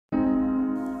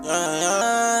Yeah,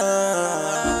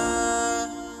 yeah.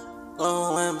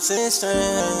 Go MC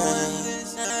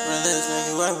strength. Realest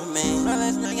nigga with me.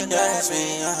 Yeah, it's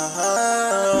me.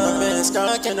 I've been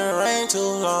stuck in the rain too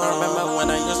long. I remember when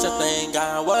I used to think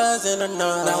I wasn't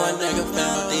enough. Now a nigga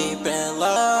fell deep in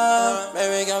love.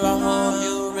 Baby girl, I hope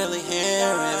you really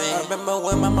hearing me. I remember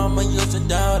when my mama used to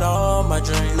doubt all my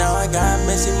dreams. Now I got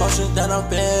mixed emotions that I'm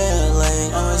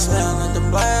feeling. Always feel like the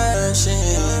black sheep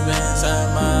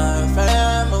inside my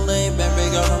family. Baby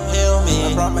girl, come heal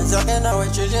me. I promise I can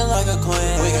always treat you like a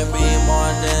queen. We can be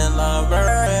more than lover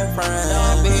and friend.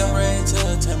 Don't be afraid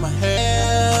to take my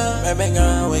hand. Baby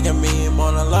girl, we can be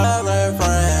more than lover and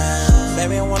friend.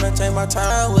 Baby, I wanna take my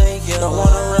time with you. Don't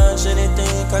wanna rush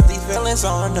anything, cause these feelings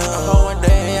on us. I hope one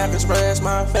day I can express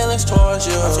my feelings towards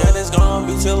you. I'm scared it's gonna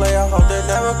be too late, I hope they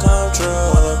never come true.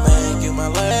 Wanna make you my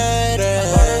lady.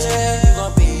 You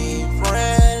gon' be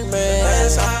friend, babe.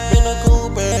 Let's hop in the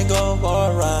coupe and go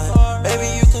for a ride. Baby,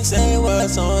 you can say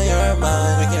what's on your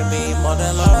mind. We can be more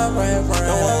than love and friend.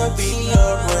 Don't wanna be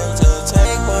your friend to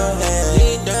take my hand.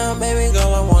 Lean down, baby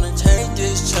girl, I wanna take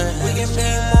this chance. We can be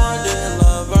more than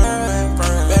lover and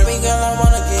friend. Baby girl, I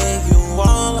wanna give you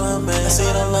all of me. I see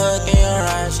the look in your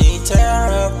eyes, she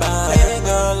terrified. Baby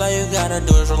girl, all you gotta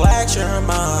do is relax your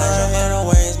mind. And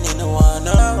always need to one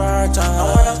of our time. I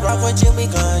wanna rock with you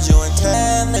because you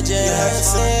intelligent. You haven't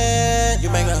seen, you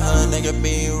make a hood nigga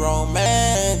be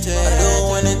romantic. I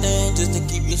do anything just to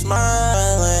keep you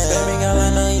smiling. Baby girl, I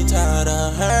know you tired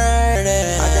of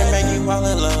hurting. I can make you fall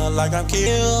in love like I'm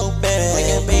Cupid. We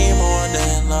can be more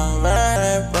than lover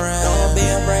and friend. Don't be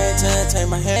afraid to take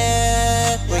my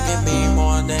hand. We can be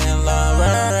more than lover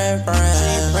and friend.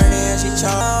 She pretty and she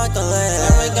chocolate.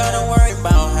 Never gotta worry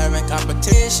about having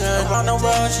competition. Around the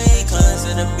world, she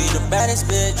considered be the baddest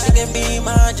bitch. She can be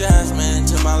my Jasmine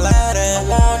to my lady. I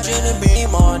want you to be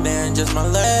more than just my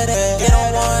lady.